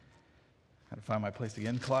To find my place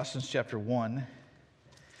again. Colossians chapter 1.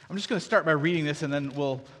 I'm just going to start by reading this, and then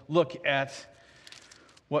we'll look at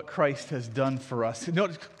what Christ has done for us.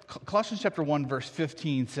 Notice, Colossians chapter 1, verse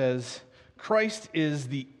 15 says, Christ is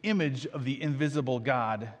the image of the invisible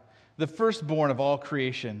God, the firstborn of all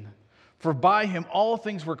creation. For by him all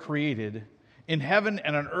things were created, in heaven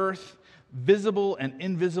and on earth, visible and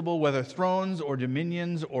invisible, whether thrones or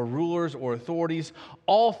dominions or rulers or authorities,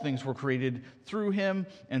 all things were created through him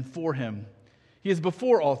and for him. He is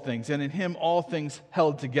before all things, and in him all things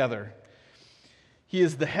held together. He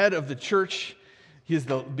is the head of the church. He is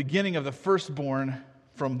the beginning of the firstborn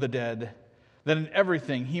from the dead, that in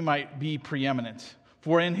everything he might be preeminent.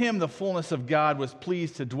 For in him the fullness of God was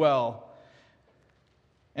pleased to dwell,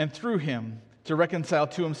 and through him to reconcile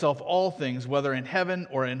to himself all things, whether in heaven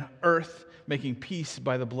or in earth, making peace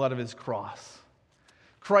by the blood of his cross.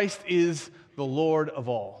 Christ is the Lord of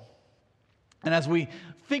all. And as we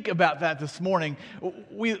think about that this morning,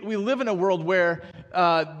 we live in a world where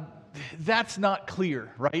that's not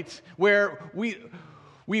clear, right? Where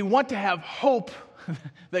we want to have hope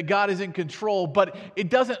that God is in control, but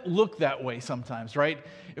it doesn't look that way sometimes, right?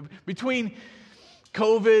 Between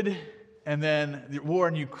COVID and then the war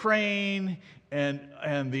in Ukraine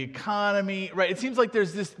and the economy, right? It seems like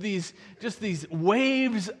there's these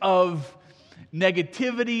waves of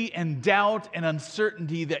negativity and doubt and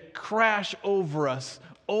uncertainty that crash over us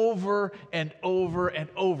over and over and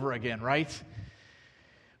over again, right?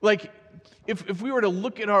 Like, if we were to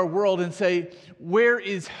look at our world and say, where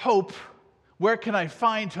is hope? Where can I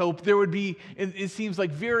find hope? There would be, it seems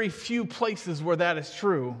like, very few places where that is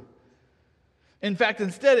true. In fact,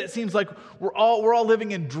 instead, it seems like we're all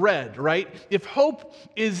living in dread, right? If hope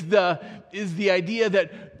is the idea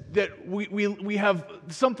that we have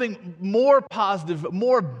something more positive,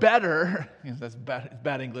 more better. That's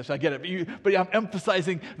bad English, I get it. But I'm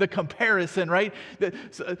emphasizing the comparison, right?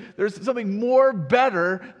 There's something more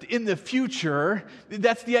better in the future.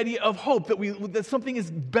 That's the idea of hope, that something is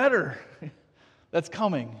better that's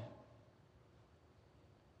coming.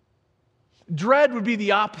 Dread would be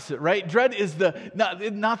the opposite, right? Dread is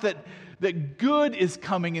not that good is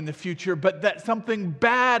coming in the future, but that something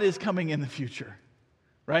bad is coming in the future.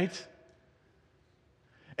 Right?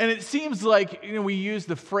 And it seems like, we use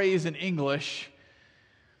the phrase in English,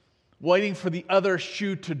 waiting for the other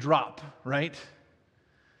shoe to drop, right?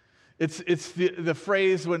 It's the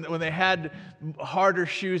phrase when they had harder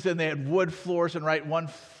shoes and they had wood floors, and right,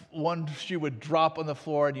 one shoe would drop on the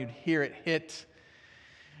floor and you'd hear it hit.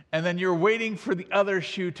 And then you're waiting for the other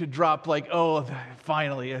shoe to drop, like, oh,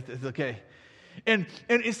 finally, it's okay. And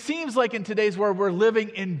it seems like in today's world we're living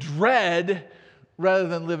in dread rather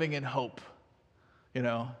than living in hope,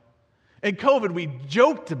 And COVID, we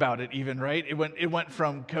joked about it even, right? It went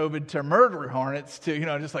from COVID to murder hornets to,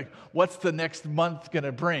 just like, what's the next month going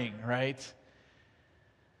to bring, right?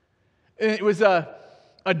 And it was a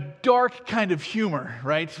dark kind of humor,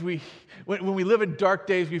 right? When we live in dark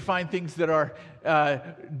days, we find things that are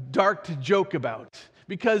dark to joke about.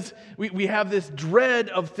 Because we have this dread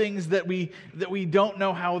of things that we don't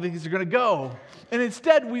know how things are going to go. And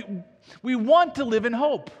instead, we want to live in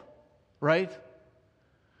hope, right?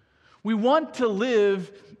 We want to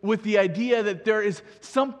live with the idea that there is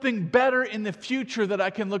something better in the future that I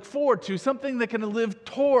can look forward to, something that can live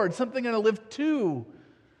toward, something that I live to.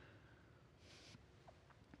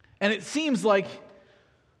 And it seems like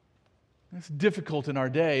it's difficult in our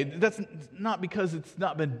day. That's not because it's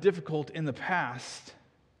not been difficult in the past.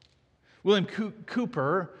 William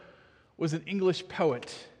Cowper was an English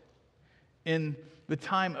poet in the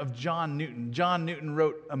time of John Newton. John Newton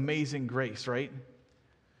wrote Amazing Grace, right?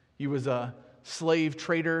 He was a slave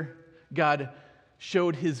trader. God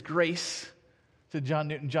showed his grace to John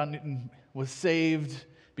Newton. John Newton was saved,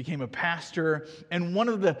 became a pastor, and one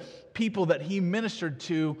of the people that he ministered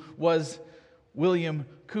to was William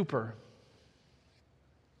Cowper.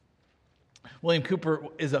 William Cowper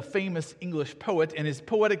is a famous English poet, and his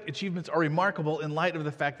poetic achievements are remarkable in light of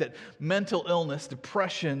the fact that mental illness,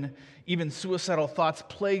 depression, even suicidal thoughts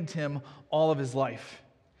plagued him all of his life.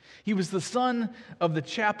 He was the son of the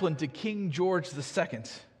chaplain to King George II,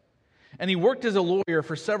 and he worked as a lawyer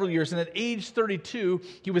for several years, and at age 32,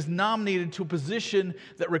 he was nominated to a position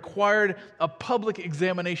that required a public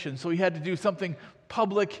examination. So he had to do something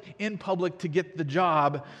in public to get the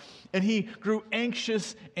job. And he grew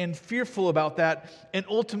anxious and fearful about that and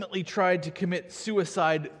ultimately tried to commit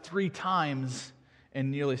suicide 3 times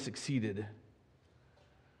and nearly succeeded.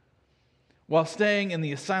 While staying in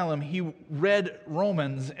the asylum, he read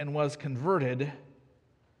Romans and was converted.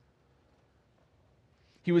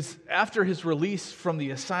 After his release from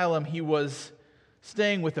the asylum, he was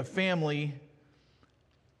staying with a family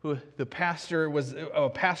who the pastor was a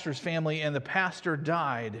pastor's family, and the pastor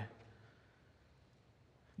died.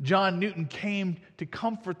 John Newton came to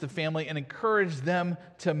comfort the family and encourage them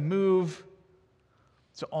to move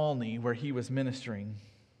to Olney, where he was ministering.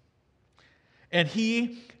 And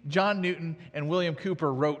he, John Newton, and William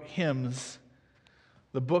Cooper wrote hymns.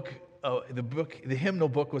 The hymnal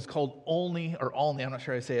book was called Olney, I'm not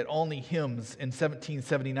sure how to say it, Olney Hymns in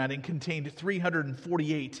 1779, and contained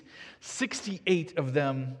 348. 68 of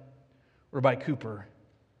them were by Cooper.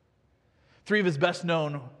 Three of his best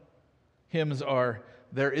known hymns are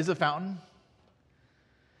There Is a Fountain,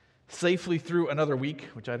 Safely Through Another Week,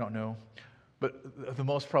 which I don't know, but the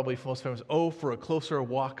most famous, Oh, for a Closer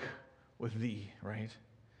Walk with Thee, right?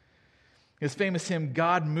 His famous hymn,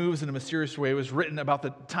 God Moves in a Mysterious Way, was written about the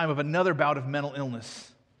time of another bout of mental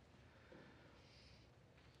illness.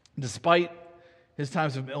 Despite his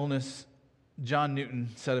times of illness, John Newton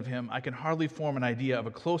said of him, I can hardly form an idea of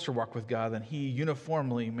a closer walk with God than he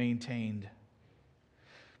uniformly maintained.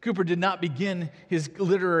 Cooper did not begin his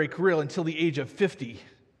literary career until the age of 50.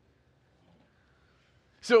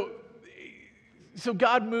 So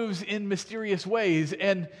God moves in mysterious ways,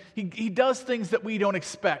 and he does things that we don't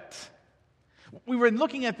expect. We were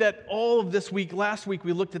looking at that all of this week. Last week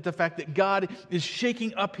we looked at the fact that God is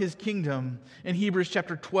shaking up his kingdom. In Hebrews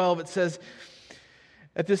chapter 12 it says,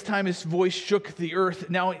 at this time his voice shook the earth,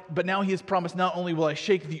 but now he has promised, not only will I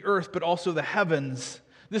shake the earth, but also the heavens.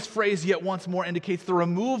 This phrase yet once more indicates the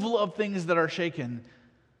removal of things that are shaken.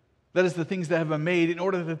 That is, the things that have been made, in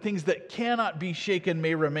order that the things that cannot be shaken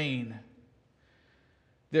may remain.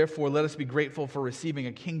 Therefore, let us be grateful for receiving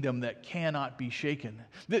a kingdom that cannot be shaken.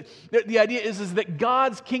 The idea is that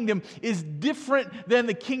God's kingdom is different than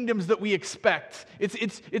the kingdoms that we expect.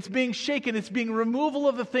 It's being shaken. It's being removal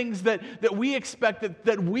of the things that we expect,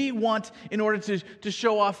 that we want, in order to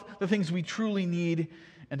show off the things we truly need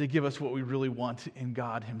and to give us what we really want in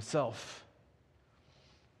God himself.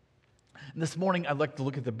 And this morning, I'd like to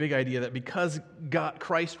look at the big idea that because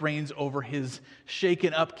Christ reigns over his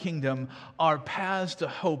shaken up kingdom, our paths to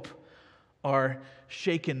hope are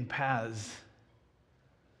shaken paths.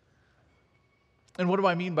 And what do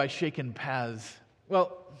I mean by shaken paths?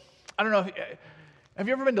 Well, I don't know. Have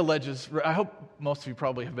you ever been to ledges? I hope most of you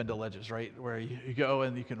probably have been to ledges, right? Where you go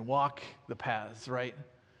and you can walk the paths, right?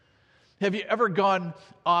 Have you ever gone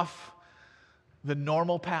off the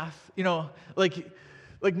normal path? You know,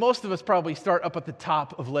 like most of us probably start up at the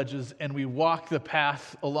top of ledges and we walk the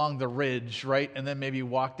path along the ridge, right? And then maybe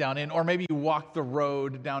walk down in, or maybe you walk the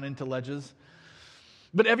road down into ledges.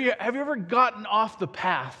 But have you ever gotten off the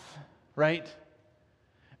path, right?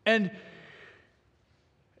 And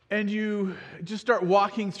you just start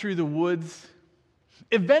walking through the woods.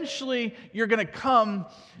 Eventually, you're going to come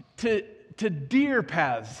to deer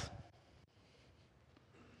paths.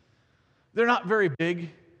 They're not very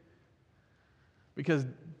big, because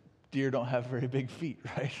deer don't have very big feet,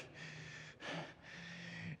 right?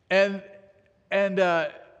 And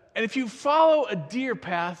if you follow a deer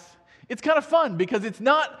path, it's kind of fun because it's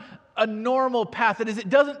not a normal path. That is, it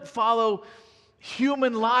doesn't follow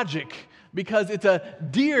human logic because it's a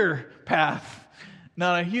deer path,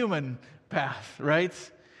 not a human path, right?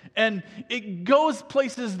 And it goes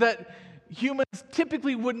places that humans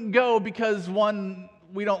typically wouldn't go because, one,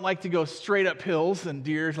 we don't like to go straight up hills, and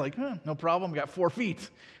deer's like, no problem, I got 4 feet.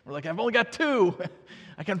 We're like, I've only got 2.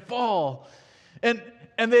 I can fall. And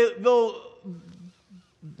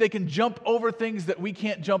they can jump over things that we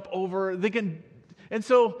can't jump over. And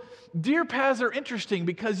so deer paths are interesting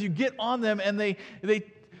because you get on them and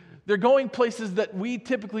they're going places that we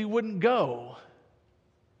typically wouldn't go.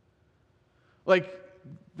 Like,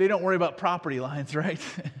 they don't worry about property lines, right?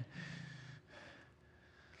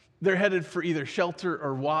 They're headed for either shelter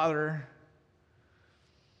or water.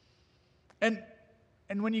 And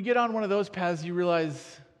when you get on one of those paths, you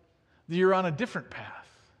realize that you're on a different path.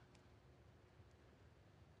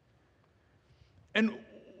 And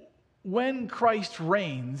when Christ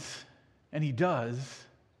reigns, and he does,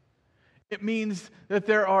 it means that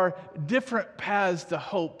there are different paths to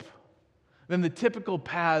hope than the typical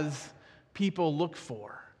paths people look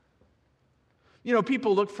for. You know,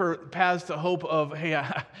 people look for paths to hope of, hey,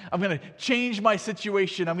 I'm going to change my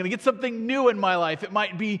situation. I'm going to get something new in my life. It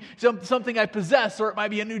might be something I possess, or it might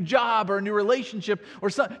be a new job or a new relationship, or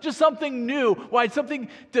just something new. Why? Something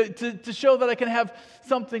to show that I can have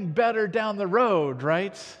something better down the road,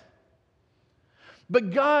 right? But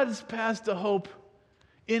God's paths to hope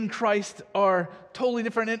in Christ are totally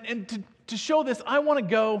different. And to show this, I want to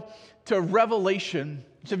go to Revelation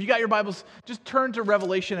So if you got your Bibles, just turn to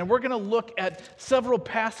Revelation, and we're going to look at several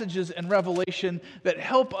passages in Revelation that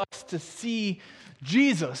help us to see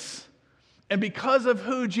Jesus, and because of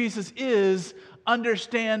who Jesus is,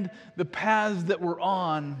 understand the paths that we're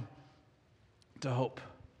on to hope.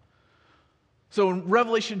 So in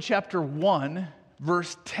Revelation chapter 1,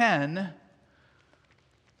 verse 10,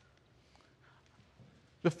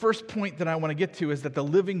 the first point that I want to get to is that the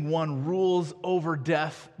living one rules over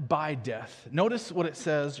death by death. Notice what it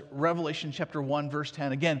says, Revelation chapter 1, verse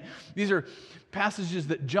 10. Again, these are passages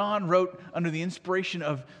that John wrote under the inspiration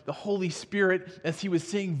of the Holy Spirit as he was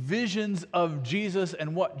seeing visions of Jesus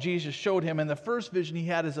and what Jesus showed him. And the first vision he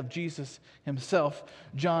had is of Jesus himself.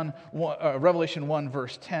 Revelation 1,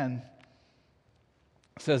 verse 10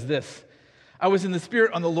 says this: I was in the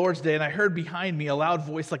Spirit on the Lord's day, and I heard behind me a loud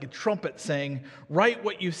voice like a trumpet saying, write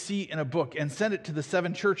what you see in a book and send it to the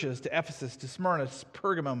 7 churches, to Ephesus, to Smyrna, to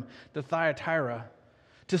Pergamum, to Thyatira,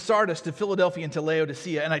 to Sardis, to Philadelphia, and to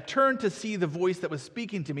Laodicea. And I turned to see the voice that was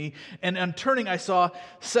speaking to me, and on turning I saw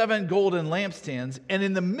 7 golden lampstands, and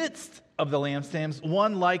in the midst of the lampstands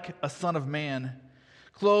one like a son of man,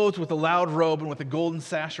 clothed with a loud robe and with a golden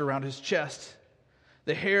sash around his chest.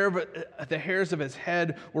 The hairs of his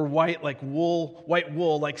head were white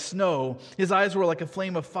wool, like snow. His eyes were like a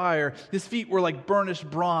flame of fire. His feet were like burnished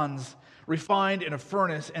bronze, refined in a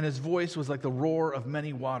furnace, and his voice was like the roar of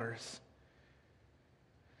many waters.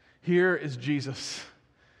 Here is Jesus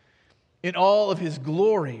in all of his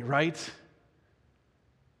glory, right?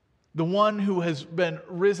 The one who has been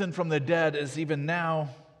risen from the dead is even now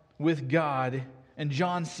with God, and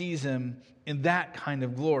John sees him in that kind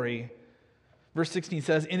of glory. Verse 16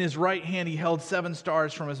 says, in his right hand he held 7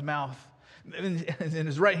 stars from his mouth. In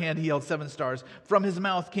his right hand he held 7 stars. From his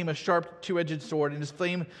mouth came a sharp 2-edged sword, and his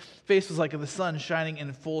face was like the sun shining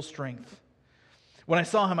in full strength. When I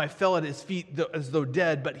saw him, I fell at his feet as though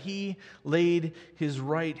dead, but he laid his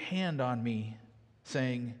right hand on me,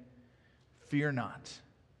 saying, fear not.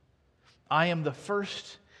 I am the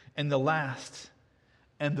first and the last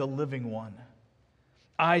and the living one.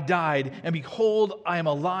 I died, and behold, I am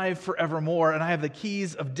alive forevermore, and I have the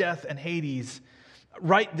keys of death and Hades.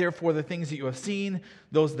 Write therefore the things that you have seen,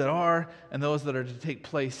 those that are, and those that are to take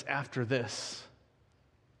place after this.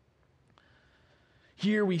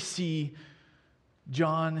 Here we see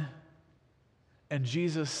John, and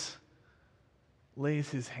Jesus lays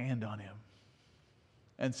his hand on him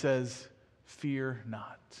and says, fear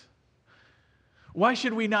not. Why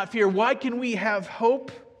should we not fear? Why can we have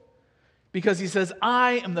hope? Because he says,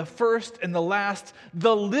 I am the first and the last,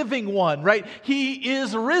 the living one, right? He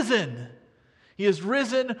is risen. He is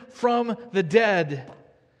risen from the dead.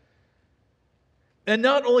 And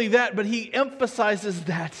not only that, but he emphasizes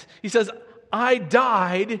that. He says, I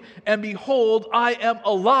died, and behold, I am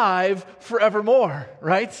alive forevermore,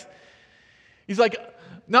 right? He's like,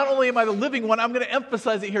 not only am I the living one, I'm going to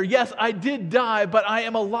emphasize it here. Yes, I did die, but I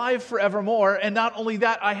am alive forevermore. And not only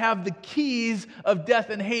that, I have the keys of death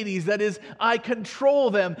and Hades. That is, I control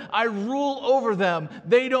them. I rule over them.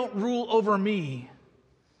 They don't rule over me.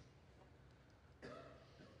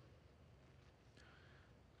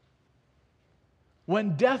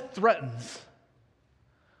 When death threatens,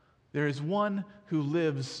 there is one who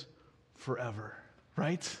lives forever,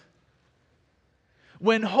 right?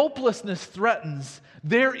 When hopelessness threatens,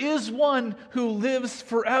 there is one who lives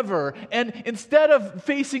forever. And instead of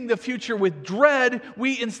facing the future with dread,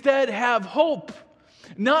 we instead have hope.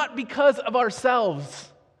 Not because of ourselves,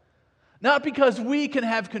 not because we can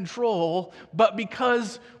have control, but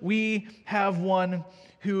because we have one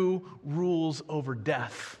who rules over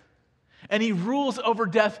death. And he rules over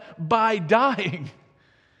death by dying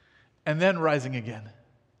and then rising again.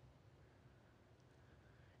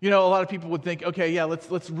 You know, a lot of people would think, okay, yeah,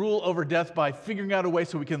 let's rule over death by figuring out a way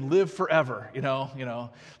so we can live forever. You know,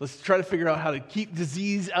 let's try to figure out how to keep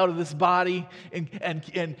disease out of this body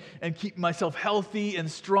and keep myself healthy and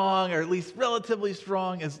strong, or at least relatively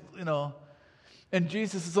strong, as you know. And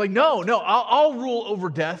Jesus is like, no, I'll rule over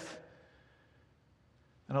death,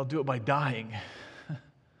 and I'll do it by dying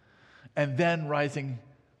and then rising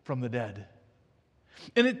from the dead.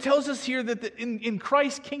 And it tells us here that in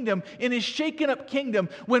Christ's kingdom, in his shaken up kingdom,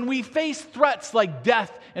 when we face threats like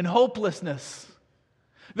death and hopelessness,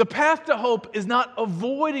 the path to hope is not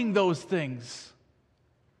avoiding those things.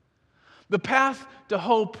 The path to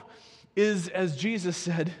hope is, as Jesus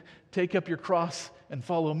said, take up your cross and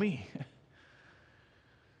follow me.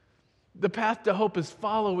 The path to hope is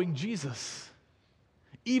following Jesus,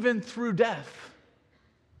 even through death.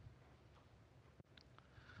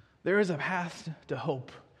 There is a path to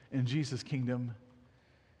hope in Jesus' kingdom,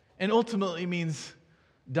 and ultimately means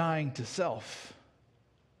dying to self.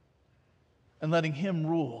 and letting Him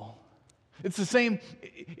rule. It's the same,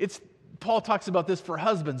 Paul talks about this for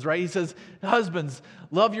husbands, right? He says, husbands,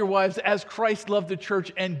 love your wives as Christ loved the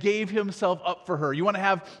church and gave Himself up for her. You want to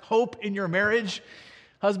have hope in your marriage?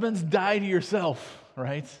 Husbands, die to yourself,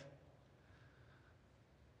 right?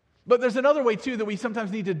 But there's another way, too, that we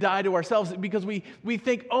sometimes need to die to ourselves because we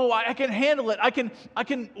think, oh, I can handle it. I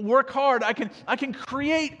can work hard. I can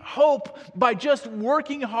create hope by just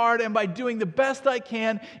working hard and by doing the best I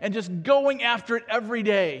can and just going after it every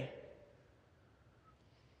day.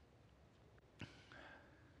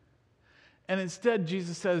 And instead,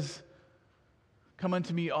 Jesus says, come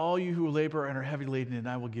unto me, all you who labor and are heavy laden, and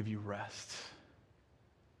I will give you rest.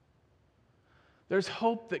 There's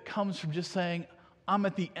hope that comes from just saying, I'm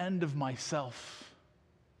at the end of myself.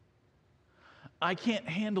 I can't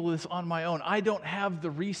handle this on my own. I don't have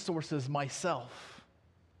the resources myself.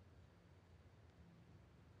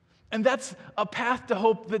 And that's a path to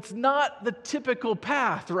hope that's not the typical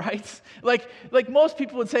path, right? Like most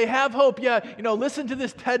people would say, have hope. Yeah, listen to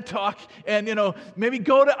this TED Talk and, maybe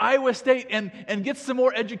go to Iowa State and get some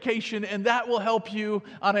more education, and that will help you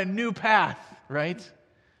on a new path, right?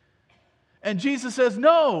 And Jesus says,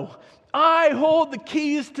 no, I hold the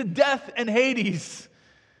keys to death and Hades.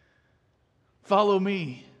 Follow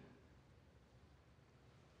me.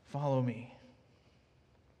 Follow me.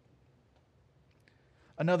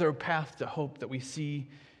 Another path to hope that we see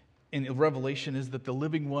in Revelation is that the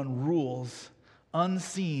living one rules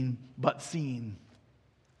unseen but seen.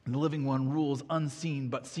 And the living one rules unseen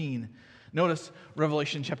but seen. Notice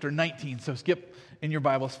Revelation chapter 19. So skip in your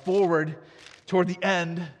Bibles forward toward the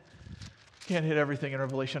end. Can't hit everything in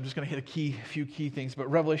Revelation. I'm just going to hit a few key things.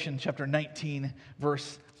 But Revelation chapter 19,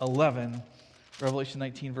 verse 11. Revelation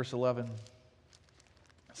 19, verse 11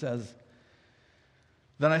 says,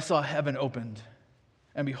 Then I saw heaven opened,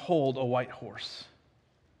 and behold, a white horse.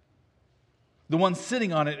 The one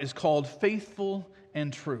sitting on it is called Faithful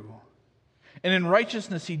and True. And in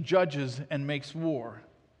righteousness he judges and makes war.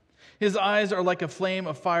 His eyes are like a flame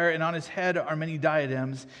of fire, and on his head are many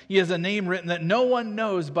diadems. He has a name written that no one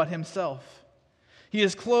knows but himself. He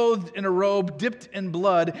is clothed in a robe dipped in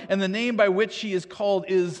blood, and the name by which he is called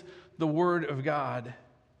is the Word of God.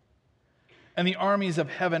 And the armies of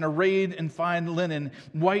heaven, arrayed in fine linen,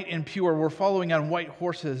 white and pure, were following on white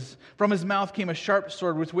horses. From his mouth came a sharp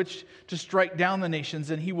sword with which to strike down the nations,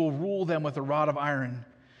 and he will rule them with a rod of iron.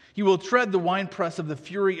 He will tread the winepress of the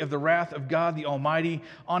fury of the wrath of God the Almighty.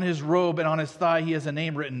 On his robe and on his thigh he has a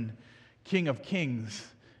name written, King of Kings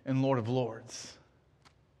and Lord of Lords.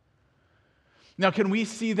 Now, can we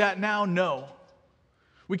see that now? No.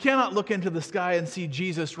 We cannot look into the sky and see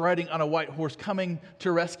Jesus riding on a white horse coming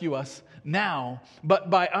to rescue us now, but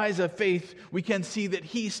by eyes of faith, we can see that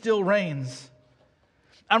he still reigns.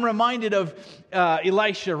 I'm reminded of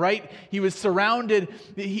Elisha, right? He was surrounded.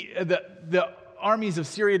 The armies of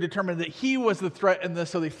Syria determined that he was the threat, and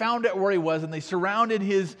so they found out where he was, and they surrounded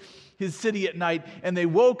his city at night, and they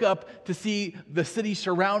woke up to see the city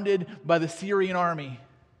surrounded by the Syrian army.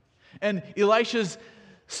 And Elisha's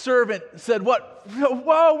servant said, "What?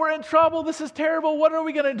 Whoa, we're in trouble. This is terrible. What are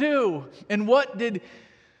we going to do?" And what did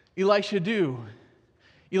Elisha do?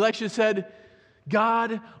 Elisha said,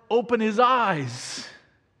 God opened his eyes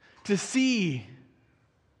to see.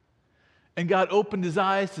 And God opened his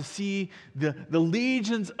eyes to see the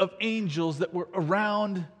legions of angels that were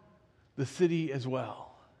around the city as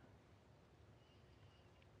well.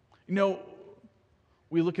 You know,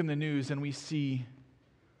 we look in the news and we see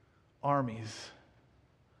armies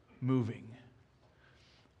moving,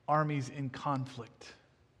 armies in conflict.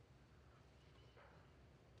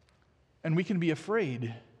 And we can be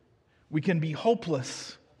afraid. We can be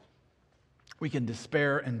hopeless. We can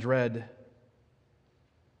despair and dread.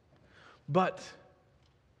 But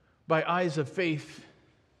by eyes of faith,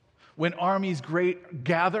 when armies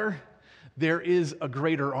gather, there is a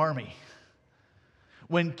greater army.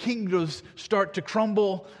 When kingdoms start to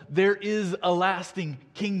crumble, there is a lasting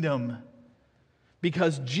kingdom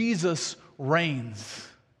because Jesus reigns.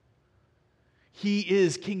 He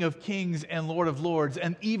is King of Kings and Lord of Lords.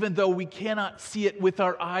 And even though we cannot see it with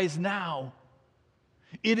our eyes now,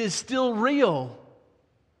 it is still real.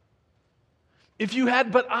 If you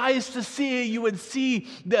had but eyes to see, you would see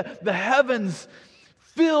the heavens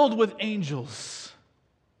filled with angels.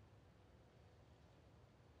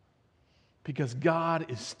 Because God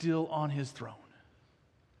is still on his throne.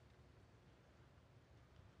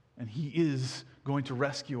 And he is going to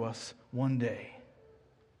rescue us one day.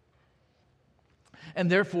 And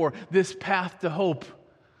therefore, this path to hope,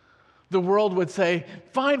 the world would say,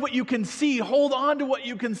 find what you can see, hold on to what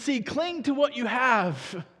you can see, cling to what you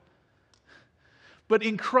have. But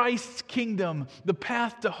in Christ's kingdom, the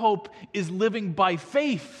path to hope is living by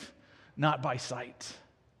faith, not by sight.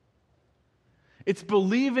 It's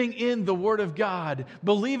believing in the Word of God,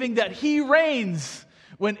 believing that He reigns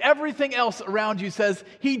when everything else around you says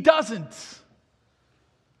He doesn't.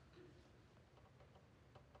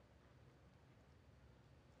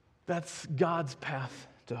 That's God's path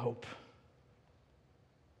to hope.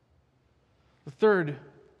 The third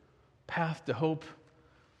path to hope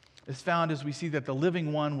is found as we see that the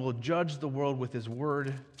living one will judge the world with His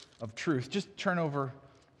word of truth. Just turn over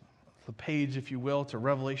the page, if you will, to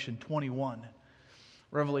Revelation 21.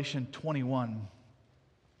 Revelation 21,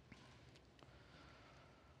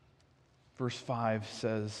 verse 5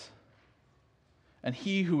 says, "And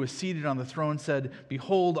He who was seated on the throne said,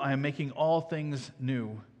 'Behold, I am making all things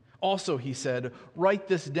new.' Also, He said, 'Write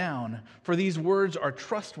this down, for these words are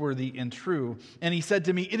trustworthy and true.' And He said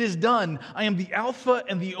to me, 'It is done. I am the Alpha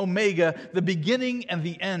and the Omega, the beginning and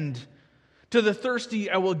the end. To the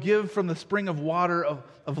thirsty I will give from the spring of water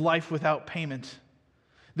of life without payment.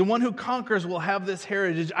 The one who conquers will have this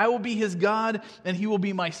heritage. I will be his God, and he will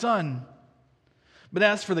be my son. But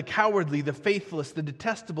as for the cowardly, the faithless, the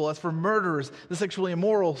detestable, as for murderers, the sexually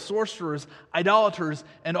immoral, sorcerers, idolaters,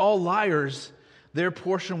 and all liars, their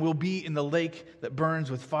portion will be in the lake that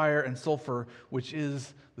burns with fire and sulfur, which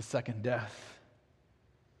is the second death.'"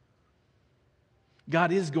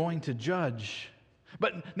 God is going to judge.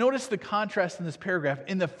 But notice the contrast in this paragraph.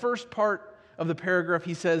 In the first part of the paragraph,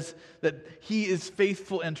 he says that He is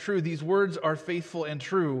faithful and true. These words are faithful and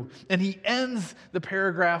true. And he ends the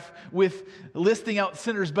paragraph with listing out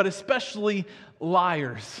sinners, but especially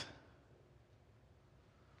liars.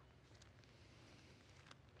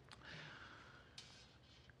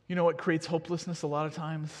 You know what creates hopelessness a lot of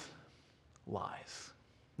times? Lies,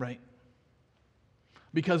 right?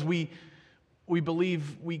 Because we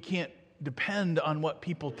believe we can't depend on what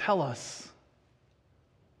people tell us.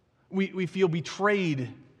 We feel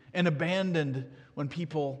betrayed and abandoned when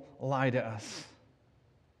people lie to us.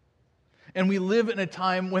 And we live in a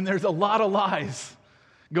time when there's a lot of lies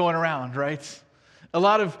going around, right? A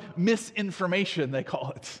lot of misinformation, they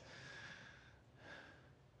call it.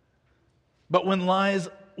 But when lies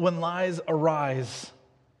arise,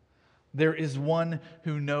 there is one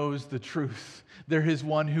who knows the truth. There is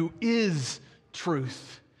one who is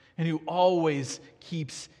truth and who always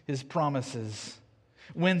keeps His promises.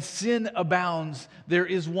 When sin abounds, there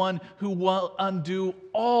is one who will undo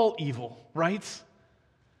all evil, right?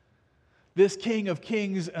 This King of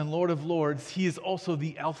Kings and Lord of Lords, He is also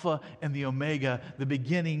the Alpha and the Omega, the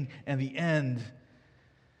beginning and the end.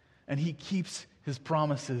 And He keeps His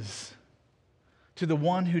promises. To the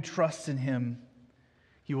one who trusts in Him,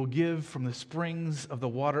 He will give from the springs of the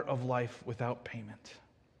water of life without payment.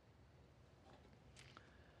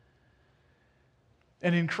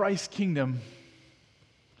 And in Christ's kingdom,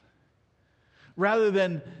 rather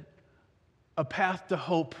than a path to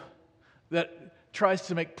hope that tries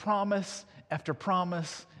to make promise after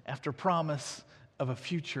promise after promise of a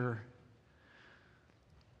future,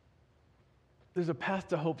 there's a path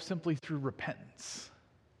to hope simply through repentance.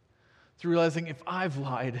 Through realizing if I've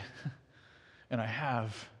lied, and I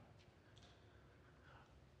have,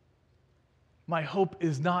 my hope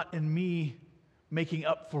is not in me making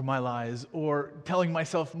up for my lies or telling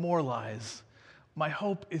myself more lies. My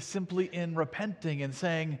hope is simply in repenting and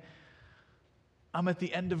saying, I'm at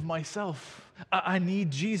the end of myself. I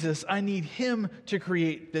need Jesus. I need Him to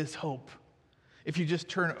create this hope. If you just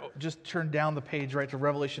turn down the page right to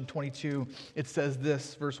Revelation 22, it says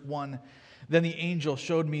this, verse 1. "Then the angel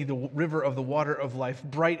showed me the river of the water of life,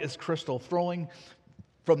 bright as crystal, flowing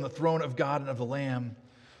from the throne of God and of the Lamb.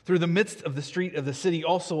 Through the midst of the street of the city,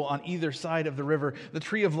 also on either side of the river, the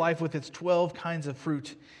tree of life with its 12 kinds of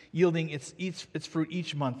fruit, yielding its fruit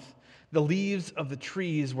each month. The leaves of the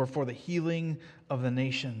trees were for the healing of the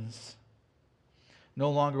nations. No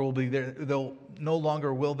longer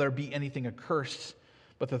will there be anything accursed,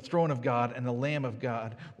 but the throne of God and the Lamb of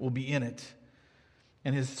God will be in it,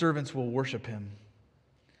 and His servants will worship Him.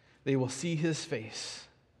 They will see His face,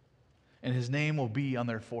 and His name will be on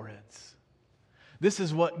their foreheads." This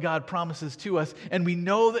is what God promises to us, and we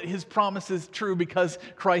know that His promise is true because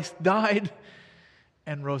Christ died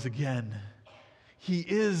and rose again. He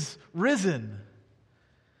is risen.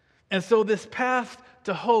 And so this path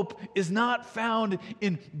to hope is not found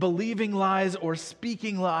in believing lies or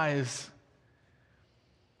speaking lies.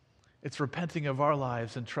 It's repenting of our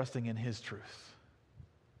lives and trusting in His truth.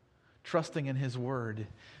 Trusting in His word.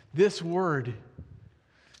 This word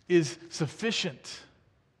is sufficient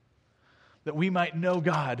that we might know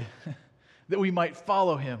God, that we might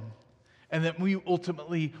follow Him, and that we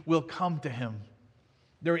ultimately will come to Him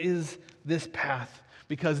There is this path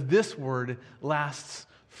because this word lasts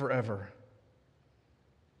forever.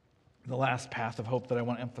 The last path of hope that I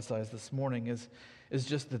want to emphasize this morning is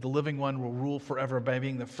just that the living one will rule forever by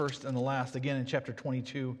being the first and the last. Again, in chapter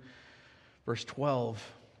 22, verse 12,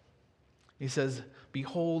 he says,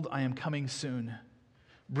 "Behold, I am coming soon,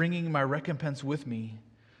 bringing my recompense with me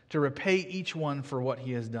to repay each one for what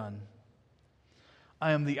he has done.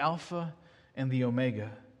 I am the Alpha and the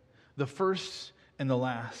Omega, the first and the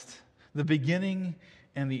last, the beginning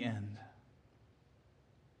and the end."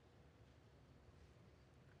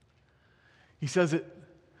 He says it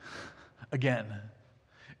again.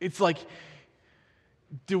 It's like,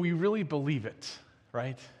 do we really believe it,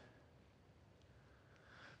 right?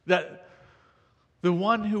 That the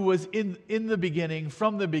one who was in the beginning,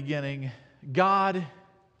 from the beginning, God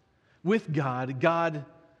with God, God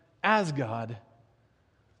as God,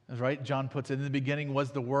 right? John puts it, in the beginning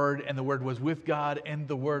was the Word, and the Word was with God, and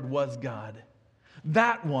the Word was God.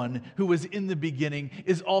 That one who was in the beginning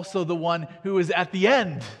is also the one who is at the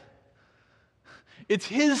end. It's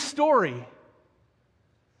his story.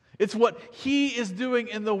 It's what he is doing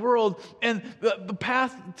in the world. And the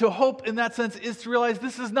path to hope in that sense is to realize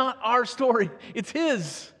this is not our story. It's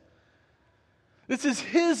his. This is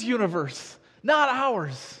his universe, not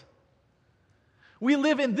ours. We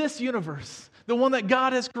live in this universe, the one that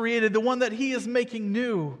God has created, the one that he is making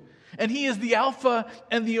new. And he is the Alpha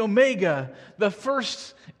and the Omega, the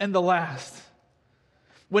first and the last.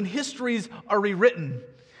 When histories are rewritten,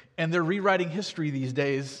 and they're rewriting history these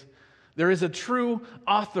days, there is a true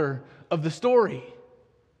author of the story.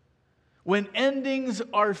 When endings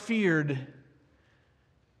are feared,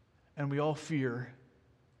 and we all fear,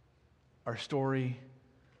 our story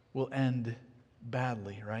will end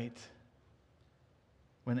badly, right?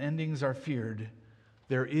 When endings are feared,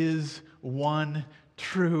 there is one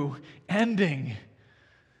true ending.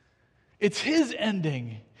 It's his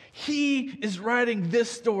ending. He is writing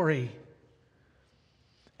this story.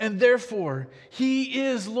 And therefore, he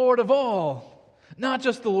is Lord of all. Not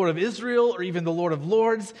just the Lord of Israel or even the Lord of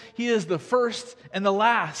Lords. He is the first and the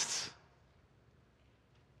last.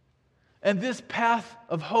 And this path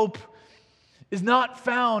of hope is not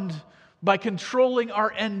found by controlling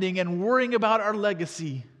our ending and worrying about our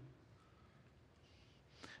legacy.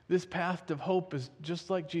 This path of hope is just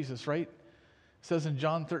like Jesus, right? It says in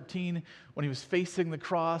John 13, when he was facing the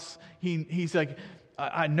cross, he's like,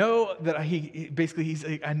 I know that he's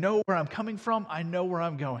like, I know where I'm coming from. I know where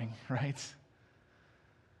I'm going, right?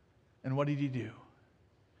 And what did he do?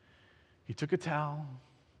 He took a towel,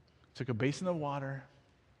 took a basin of water,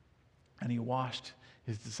 and he washed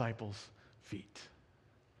his disciples' feet.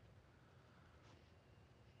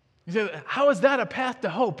 You say, how is that a path to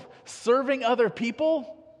hope? Serving other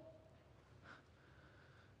people?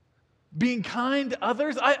 Being kind to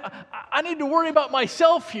others? I need to worry about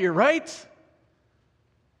myself here, right?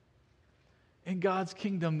 In God's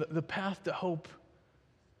kingdom, the path to hope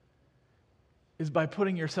is by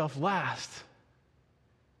putting yourself last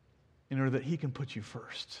in order that he can put you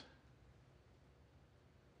first.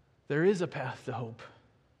 There is a path to hope.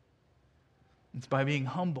 It's by being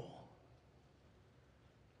humble.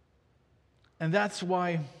 And that's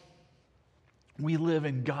why we live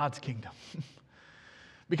in God's kingdom.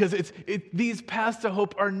 Because these paths to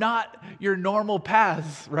hope are not your normal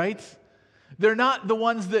paths, right? They're not the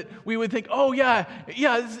ones that we would think, oh yeah,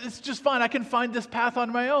 it's just fine. I can find this path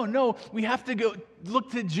on my own. No, we have to go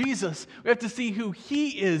look to Jesus. We have to see who he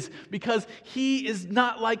is because he is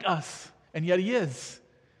not like us, and yet he is.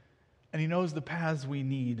 And he knows the paths we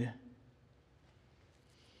need.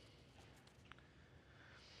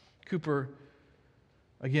 Cooper,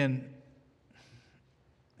 again,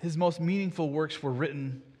 his most meaningful works were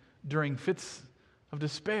written during fits of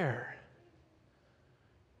despair.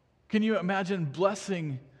 Can you imagine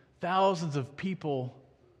blessing thousands of people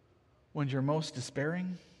when you're most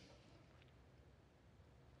despairing?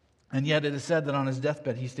 And yet it is said that on his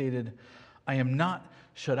deathbed he stated, "I am not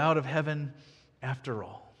shut out of heaven after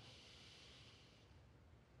all."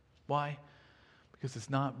 Why? Because it's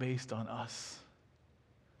not based on us.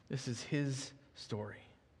 This is his story.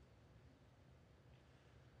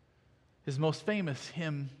 His most famous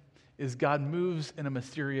hymn is "God Moves in a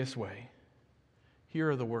Mysterious Way." Here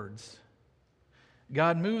are the words.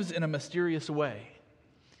 God moves in a mysterious way,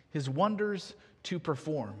 his wonders to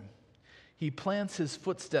perform. He plants his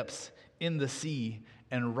footsteps in the sea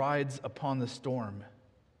and rides upon the storm.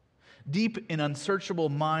 Deep in unsearchable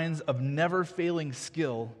mines of never-failing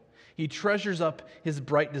skill, he treasures up his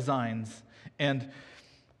bright designs and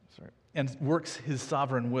works his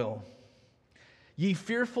sovereign will. Ye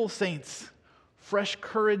fearful saints, fresh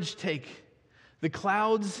courage take. The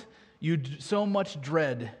clouds you so much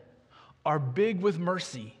dread are big with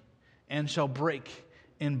mercy and shall break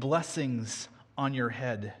in blessings on your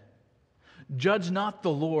head. Judge not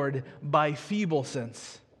the Lord by feeble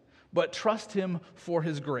sense, but trust him for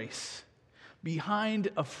his grace. Behind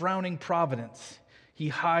a frowning providence, he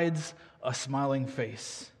hides a smiling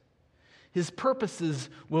face. His purposes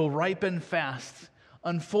will ripen fast,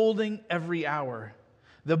 unfolding every hour.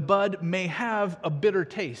 The bud may have a bitter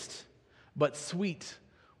taste, but sweet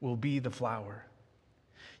will be the flower.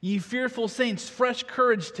 Ye fearful saints, fresh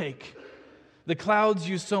courage take. The clouds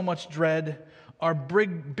you so much dread are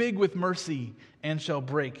big with mercy and shall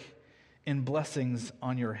break in blessings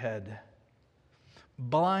on your head.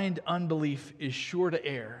 Blind unbelief is sure to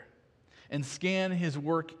err and scan his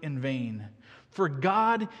work in vain. For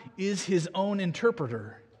God is his own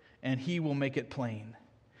interpreter, and he will make it plain.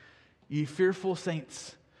 Ye fearful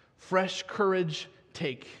saints, fresh courage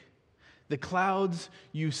take. The clouds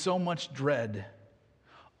you so much dread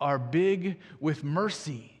are big with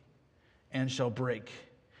mercy and shall break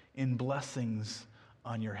in blessings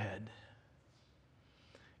on your head.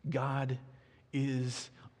 God is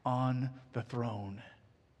on the throne.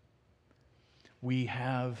 We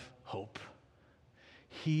have hope.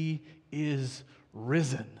 He is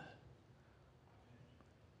risen.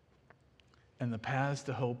 And the paths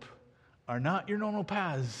to hope are not your normal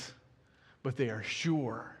paths, but they are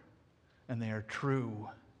sure and they are true,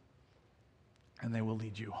 and they will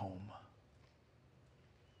lead you home.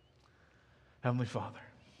 Heavenly Father,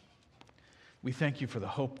 we thank you for the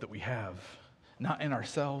hope that we have, not in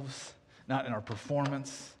ourselves, not in our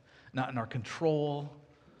performance, not in our control,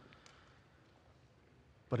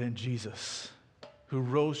 but in Jesus, who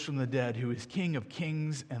rose from the dead, who is King of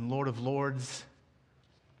kings and Lord of lords.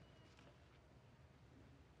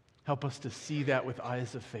 Help us to see that with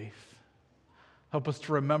eyes of faith. Help us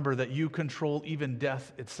to remember that you control even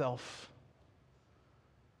death itself.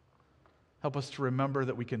 Help us to remember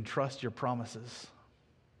that we can trust your promises.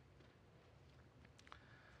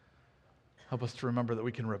 Help us to remember that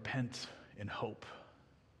we can repent in hope.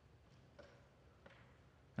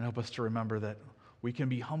 And help us to remember that we can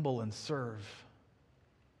be humble and serve.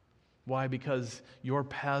 Why? Because your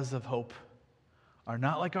paths of hope are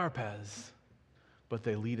not like our paths, but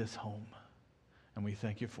they lead us home. And we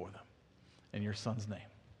thank you for them. In your Son's name,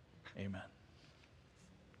 amen.